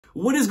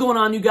What is going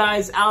on, you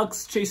guys?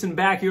 Alex chasing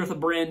back here with a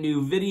brand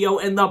new video,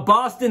 and the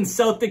Boston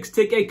Celtics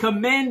take a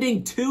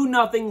commanding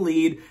 2-0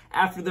 lead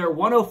after their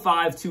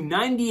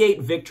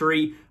 105-98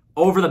 victory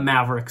over the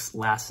Mavericks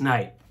last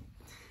night.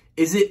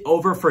 Is it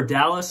over for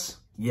Dallas?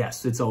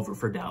 Yes, it's over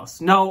for Dallas.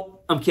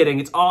 No, I'm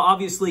kidding. It's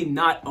obviously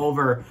not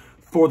over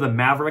for the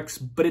Mavericks,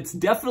 but it's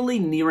definitely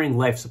nearing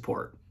life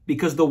support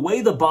because the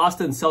way the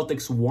Boston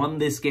Celtics won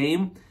this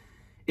game,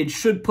 it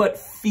should put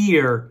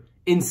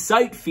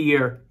incite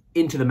fear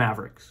into the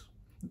Mavericks.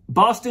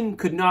 Boston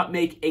could not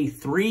make a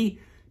three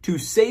to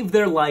save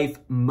their life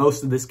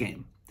most of this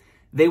game.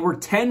 They were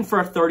 10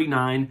 for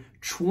 39,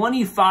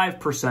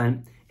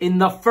 25%. In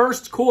the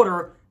first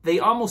quarter, they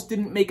almost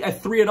didn't make a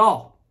three at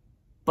all.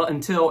 But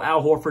until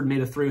Al Horford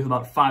made a three with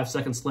about 5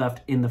 seconds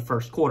left in the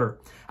first quarter.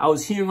 I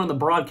was hearing on the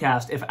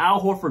broadcast, if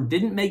Al Horford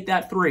didn't make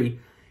that three,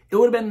 it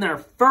would have been their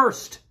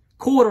first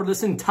quarter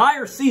this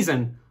entire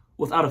season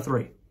without a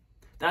three.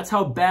 That's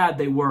how bad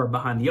they were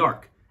behind the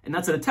arc. And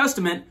that's a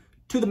testament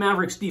to the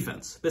Mavericks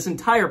defense. This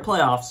entire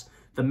playoffs,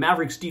 the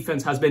Mavericks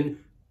defense has been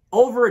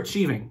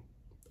overachieving.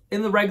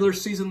 In the regular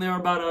season, they were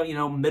about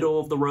a,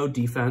 middle-of-the-road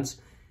defense.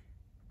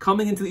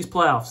 Coming into these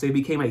playoffs, they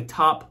became a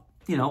top,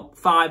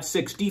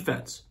 5-6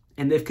 defense.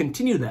 And they've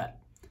continued that.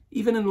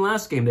 Even in the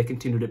last game, they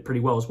continued it pretty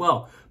well as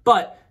well.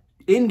 But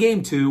in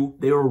game 2,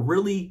 they were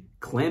really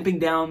clamping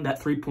down that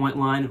three-point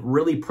line,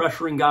 really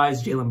pressuring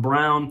guys, Jaylen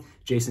Brown,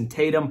 Jason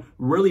Tatum,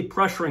 really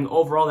pressuring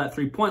overall that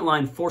three-point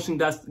line, forcing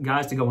guys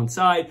to go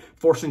inside,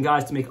 forcing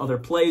guys to make other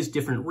plays,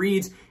 different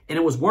reads, and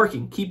it was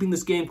working, keeping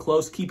this game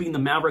close, keeping the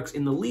Mavericks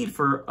in the lead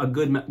for a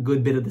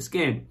good bit of this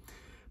game.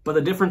 But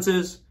the difference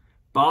is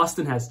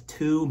Boston has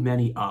too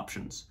many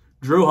options.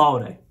 Jrue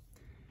Holiday,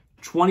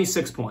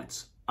 26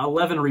 points,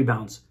 11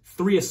 rebounds,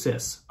 3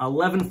 assists,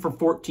 11 for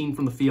 14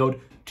 from the field,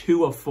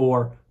 2 of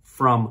 4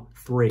 from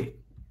 3.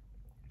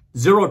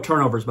 0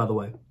 turnovers, by the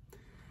way.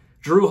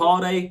 Jrue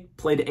Holiday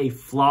played a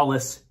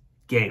flawless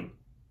game.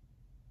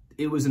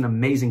 It was an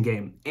amazing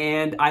game.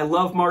 And I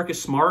love Marcus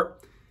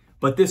Smart,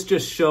 but this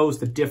just shows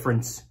the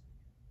difference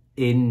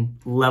in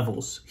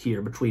levels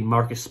here between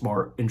Marcus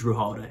Smart and Jrue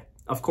Holiday.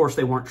 Of course,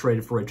 they weren't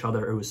traded for each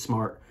other. It was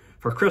Smart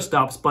for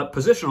Kristaps, but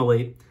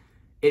positionally,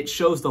 it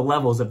shows the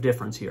levels of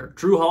difference here.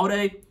 Jrue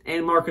Holiday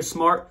and Marcus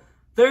Smart,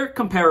 they're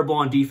comparable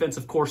on defense.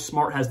 Of course,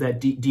 Smart has that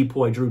deep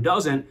boy, Jrue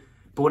doesn't.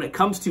 But when it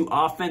comes to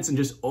offense and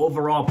just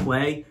overall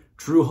play,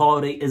 Jrue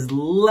Holiday is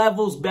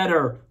levels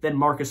better than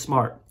Marcus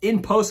Smart.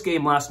 In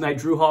postgame last night,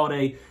 Jrue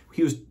Holiday,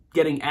 he was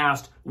getting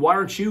asked, why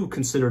aren't you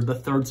considered the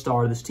third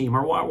star of this team?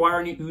 Or why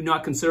aren't you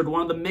not considered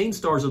one of the main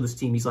stars of this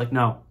team? He's like,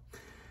 no,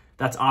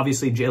 that's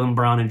obviously Jaylen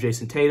Brown and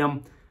Jason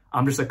Tatum.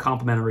 I'm just a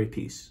complimentary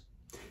piece.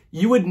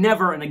 You would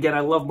never, and again,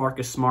 I love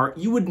Marcus Smart,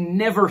 you would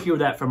never hear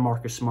that from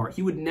Marcus Smart.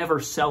 He would never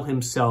sell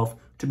himself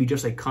to be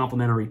just a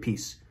complimentary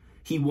piece.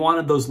 He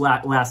wanted those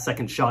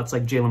last-second shots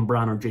like Jaylen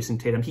Brown or Jason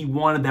Tatum. He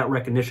wanted that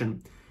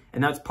recognition.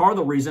 And that's part of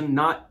the reason,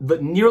 not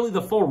nearly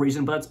the full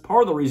reason, but that's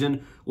part of the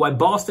reason why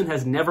Boston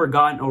has never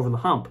gotten over the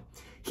hump.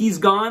 He's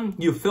gone.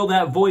 You fill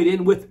that void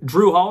in with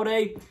Jrue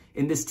Holiday,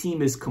 and this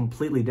team is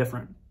completely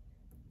different.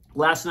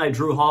 Last night,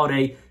 Jrue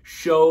Holiday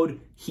showed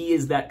he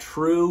is that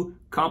true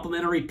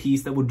complimentary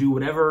piece that will do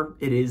whatever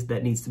it is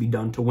that needs to be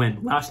done to win.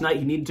 Last night,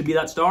 he needed to be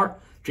that star.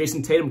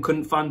 Jason Tatum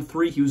couldn't find the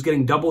three. He was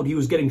getting doubled. He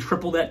was getting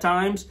tripled at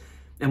times.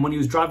 And when he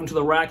was driving to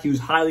the rack, he was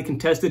highly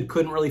contested,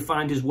 couldn't really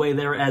find his way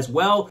there as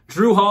well.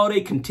 Jrue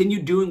Holiday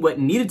continued doing what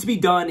needed to be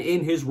done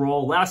in his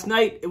role. Last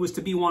night, it was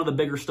to be one of the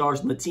bigger stars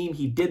on the team.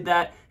 He did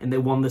that, and they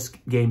won this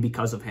game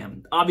because of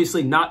him.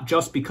 Obviously, not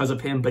just because of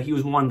him, but he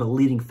was one of the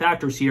leading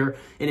factors here.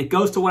 And it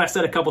goes to what I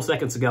said a couple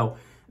seconds ago.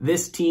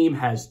 This team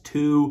has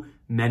too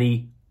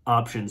many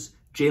options.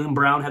 Jaylen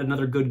Brown had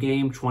another good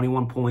game,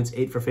 21 points,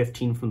 8 for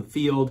 15 from the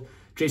field.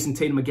 Jason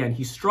Tatum, again,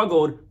 he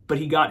struggled, but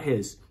he got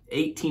his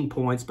 18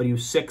 points, but he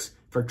was 6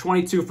 for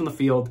 22 from the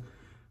field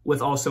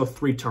with also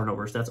 3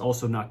 turnovers. That's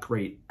also not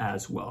great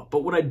as well.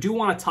 But what I do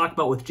want to talk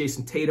about with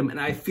Jason Tatum, and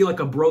I feel like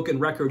a broken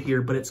record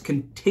here, but it's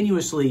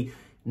continuously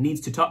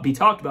needs to be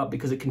talked about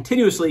because it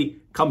continuously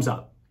comes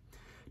up.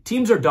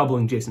 Teams are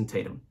doubling Jason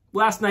Tatum.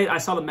 Last night, I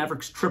saw the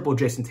Mavericks triple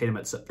Jason Tatum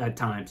at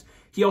times.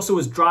 He also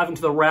was driving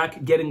to the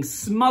rack, getting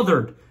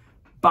smothered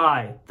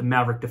by the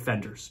Maverick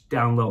defenders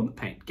down low in the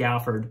paint.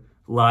 Gafford,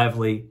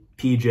 Lively,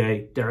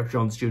 PJ, Derrick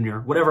Jones Jr.,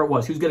 whatever it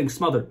was, he was getting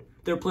smothered.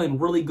 They're playing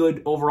really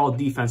good overall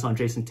defense on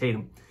Jason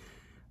Tatum.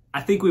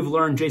 I think we've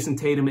learned Jason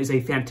Tatum is a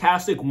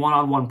fantastic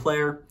one-on-one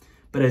player,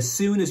 but as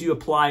soon as you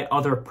apply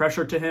other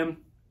pressure to him,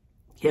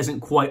 he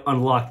hasn't quite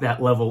unlocked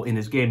that level in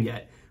his game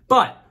yet.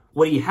 But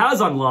what he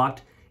has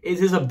unlocked is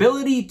his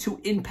ability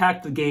to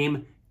impact the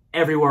game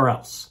everywhere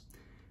else.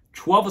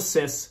 12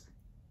 assists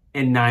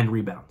and 9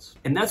 rebounds.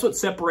 And that's what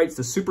separates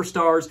the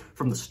superstars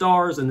from the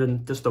stars and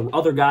then just the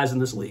other guys in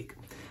this league.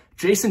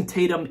 Jason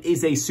Tatum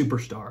is a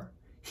superstar.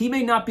 He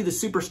may not be the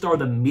superstar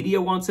the media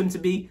wants him to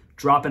be,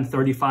 dropping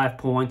 35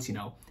 points,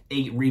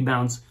 8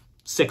 rebounds,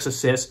 6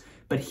 assists,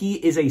 but he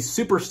is a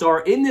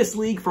superstar in this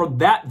league for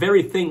that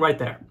very thing right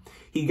there.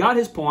 He got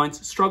his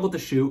points, struggled to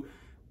shoot,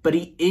 but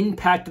he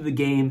impacted the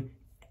game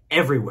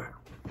everywhere.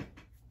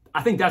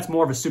 I think that's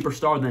more of a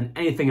superstar than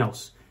anything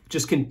else.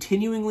 Just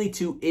continually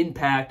to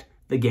impact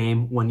the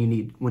game when you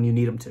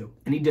need him to.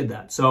 And he did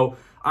that. So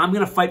I'm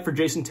going to fight for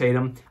Jason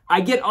Tatum.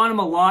 I get on him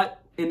a lot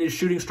in his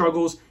shooting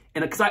struggles,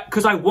 and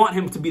because I want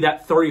him to be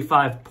that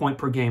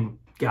 35-point-per-game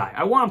guy.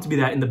 I want him to be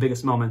that in the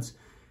biggest moments.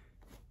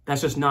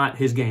 That's just not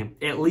his game,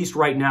 at least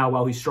right now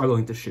while he's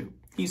struggling to shoot.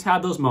 He's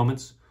had those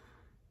moments,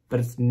 but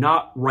it's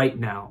not right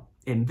now.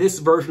 In this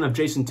version of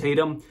Jason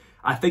Tatum,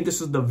 I think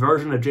this is the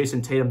version of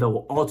Jason Tatum that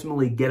will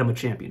ultimately get him a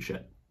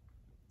championship.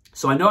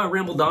 So I know I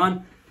rambled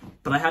on,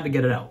 but I had to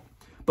get it out.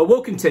 But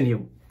we'll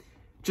continue.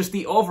 Just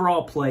the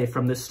overall play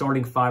from this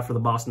starting five for the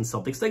Boston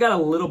Celtics. They got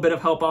a little bit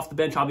of help off the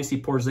bench.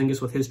 Obviously,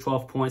 Porzingis with his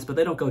 12 points, but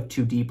they don't go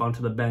too deep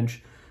onto the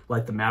bench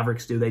like the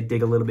Mavericks do. They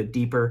dig a little bit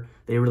deeper.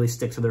 They really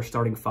stick to their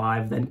starting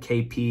five. Then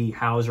KP,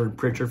 Hauser, and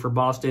Pritchard for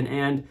Boston.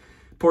 And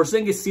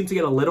Porzingis seemed to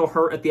get a little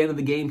hurt at the end of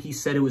the game. He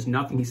said it was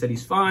nothing. He said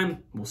he's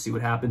fine. We'll see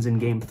what happens in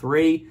Game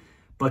 3.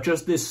 But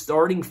just this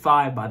starting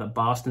five by the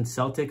Boston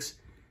Celtics,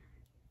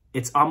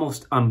 it's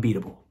almost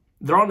unbeatable.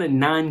 They're on a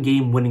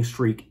 9-game winning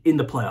streak in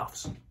the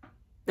playoffs.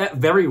 That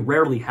very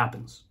rarely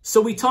happens. So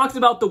we talked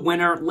about the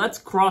winner. Let's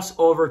cross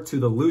over to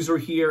the loser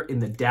here in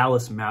the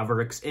Dallas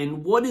Mavericks.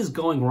 And what is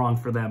going wrong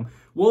for them?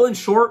 Well, in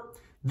short,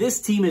 this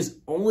team is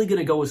only going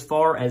to go as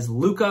far as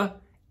Luka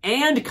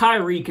and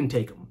Kyrie can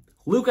take them.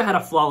 Luka had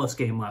a flawless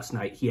game last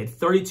night. He had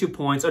 32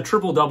 points, a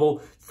triple-double,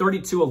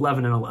 32,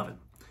 11, and 11.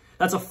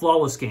 That's a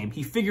flawless game.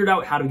 He figured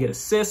out how to get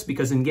assists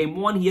because in Game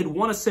 1, he had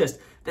 1 assist.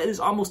 That is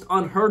almost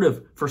unheard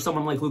of for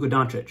someone like Luka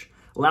Doncic.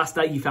 Last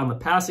night, he found the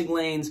passing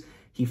lanes.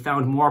 He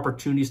found more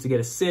opportunities to get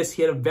assists.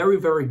 He had a very,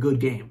 very good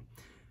game.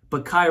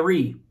 But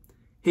Kyrie,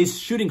 his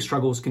shooting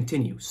struggles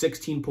continue.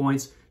 16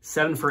 points,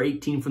 7 for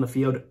 18 from the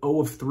field, 0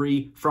 of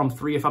 3 from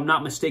 3. If I'm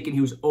not mistaken,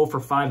 he was 0 for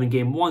 5 in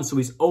Game 1, so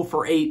he's 0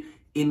 for 8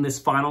 in this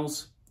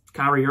finals.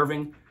 Kyrie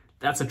Irving,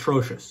 that's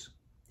atrocious.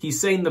 He's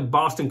saying the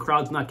Boston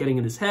crowd's not getting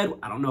in his head.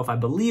 I don't know if I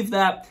believe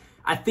that.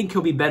 I think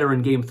he'll be better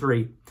in Game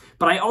 3.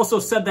 But I also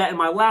said that in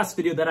my last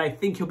video that I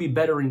think he'll be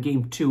better in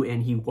Game 2,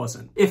 and he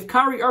wasn't. If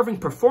Kyrie Irving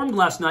performed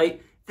last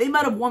night, they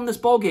might have won this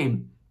ball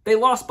game. They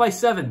lost by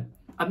 7.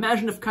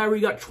 Imagine if Kyrie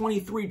got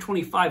 23,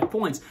 25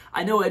 points.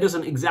 I know it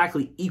doesn't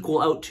exactly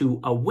equal out to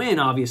a win,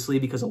 obviously,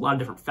 because a lot of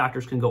different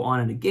factors can go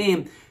on in a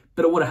game,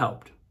 but it would have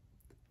helped.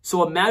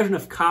 So imagine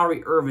if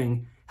Kyrie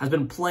Irving has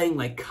been playing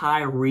like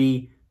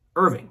Kyrie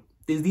Irving.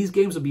 These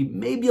games would be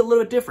maybe a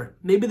little bit different.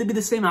 Maybe they'd be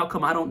the same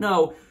outcome, I don't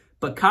know.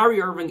 But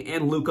Kyrie Irving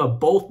and Luka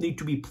both need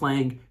to be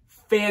playing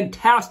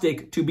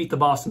fantastic to beat the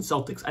Boston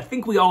Celtics. I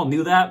think we all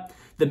knew that.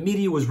 The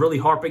media was really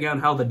harping on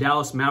how the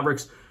Dallas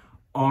Mavericks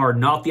are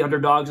not the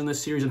underdogs in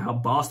this series and how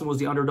Boston was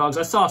the underdogs.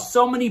 I saw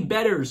so many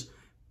bettors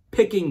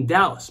picking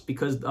Dallas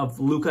because of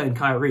Luka and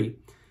Kyrie.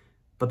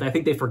 But I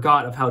think they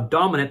forgot of how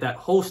dominant that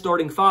whole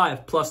starting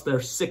five plus their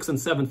 6th and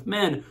 7th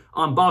men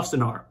on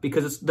Boston are.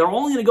 Because they're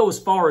only going to go as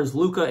far as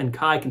Luka and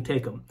Kai can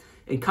take them.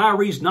 And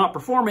Kyrie's not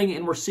performing,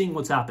 and we're seeing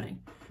what's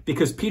happening.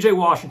 Because P.J.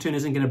 Washington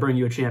isn't going to bring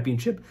you a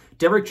championship.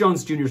 Derrick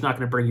Jones Jr. is not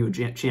going to bring you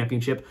a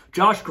championship.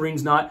 Josh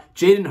Green's not.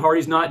 Jaden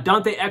Hardy's not.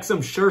 Dante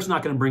Exum sure is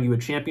not going to bring you a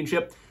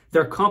championship.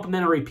 They're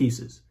complementary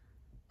pieces.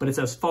 But it's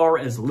as far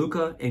as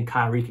Luka and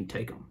Kyrie can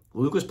take them.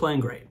 Luka's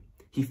playing great.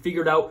 He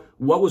figured out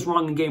what was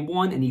wrong in Game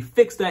 1, and he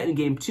fixed that in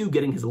Game 2,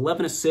 getting his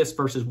 11 assists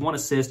versus 1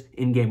 assist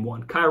in Game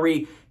 1.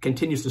 Kyrie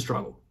continues to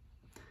struggle.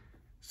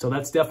 So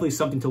that's definitely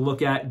something to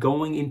look at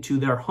going into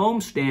their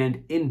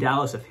homestand in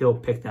Dallas if he'll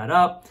pick that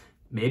up.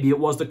 Maybe it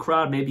was the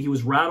crowd. Maybe he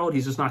was rattled.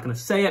 He's just not going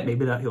to say it.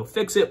 Maybe that he'll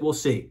fix it. We'll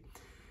see.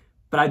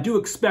 But I do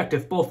expect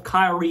if both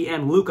Kyrie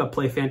and Luka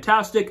play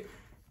fantastic,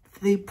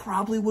 they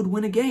probably would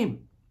win a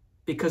game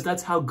because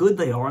that's how good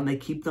they are and they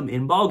keep them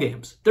in ball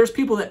games. There's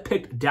people that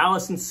picked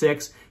Dallas in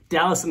 6,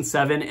 Dallas in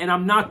 7, and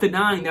I'm not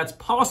denying that's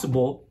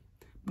possible.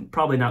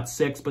 Probably not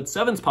 6, but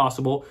 7's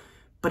possible.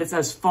 But it's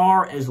as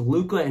far as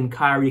Luka and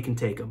Kyrie can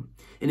take them.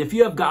 And if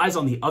you have guys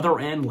on the other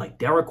end like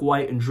Derek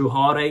White and Jrue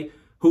Holiday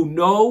who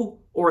know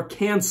or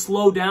can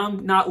slow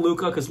down, not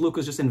Luka because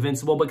Luka's just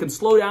invincible, but can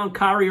slow down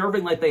Kyrie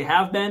Irving like they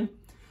have been,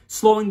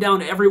 slowing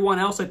down everyone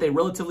else like they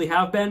relatively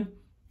have been,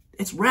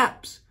 it's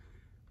wraps.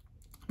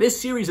 This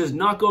series is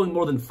not going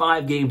more than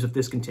 5 games if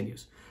this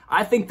continues.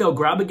 I think they'll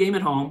grab a game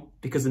at home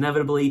because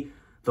inevitably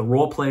the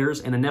role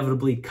players and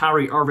inevitably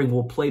Kyrie Irving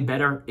will play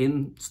better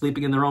in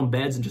sleeping in their own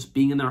beds and just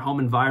being in their home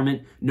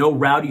environment. No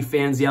rowdy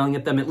fans yelling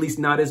at them, at least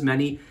not as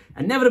many.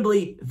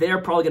 Inevitably,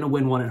 they're probably going to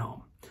win one at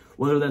home,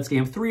 whether that's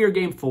Game 3 or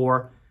Game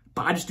 4.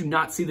 But I just do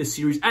not see this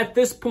series at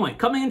this point.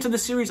 Coming into the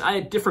series, I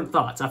had different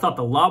thoughts. I thought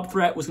the lob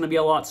threat was going to be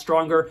a lot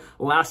stronger.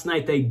 Last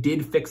night, they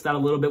did fix that a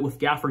little bit with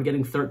Gafford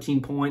getting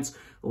 13 points.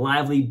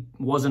 Lively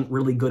wasn't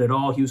really good at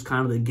all. He was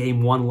kind of the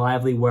Game 1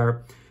 Lively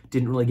where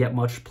didn't really get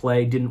much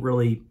play, didn't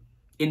really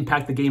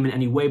impact the game in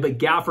any way. But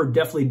Gafford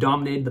definitely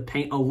dominated the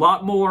paint a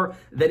lot more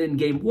than in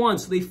Game 1.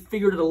 So they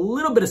figured a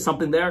little bit of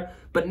something there,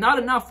 but not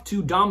enough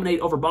to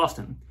dominate over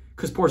Boston.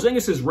 Because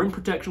Porzingis' rim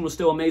protection was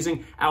still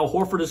amazing. Al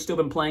Horford has still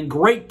been playing.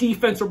 Great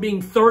defense for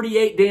being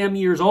 38 damn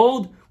years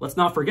old. Let's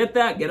not forget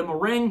that. Get him a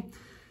ring.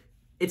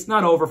 It's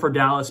not over for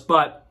Dallas,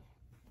 but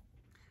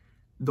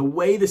the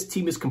way this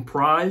team is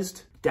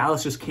comprised,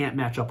 Dallas just can't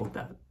match up with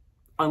that.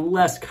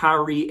 Unless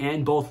Kyrie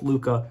and both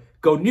Luka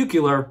go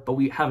nuclear, but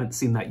we haven't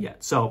seen that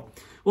yet. So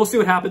we'll see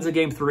what happens in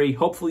Game 3.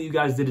 Hopefully you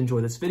guys did enjoy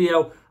this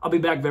video. I'll be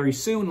back very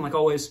soon. Like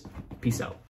always, peace out.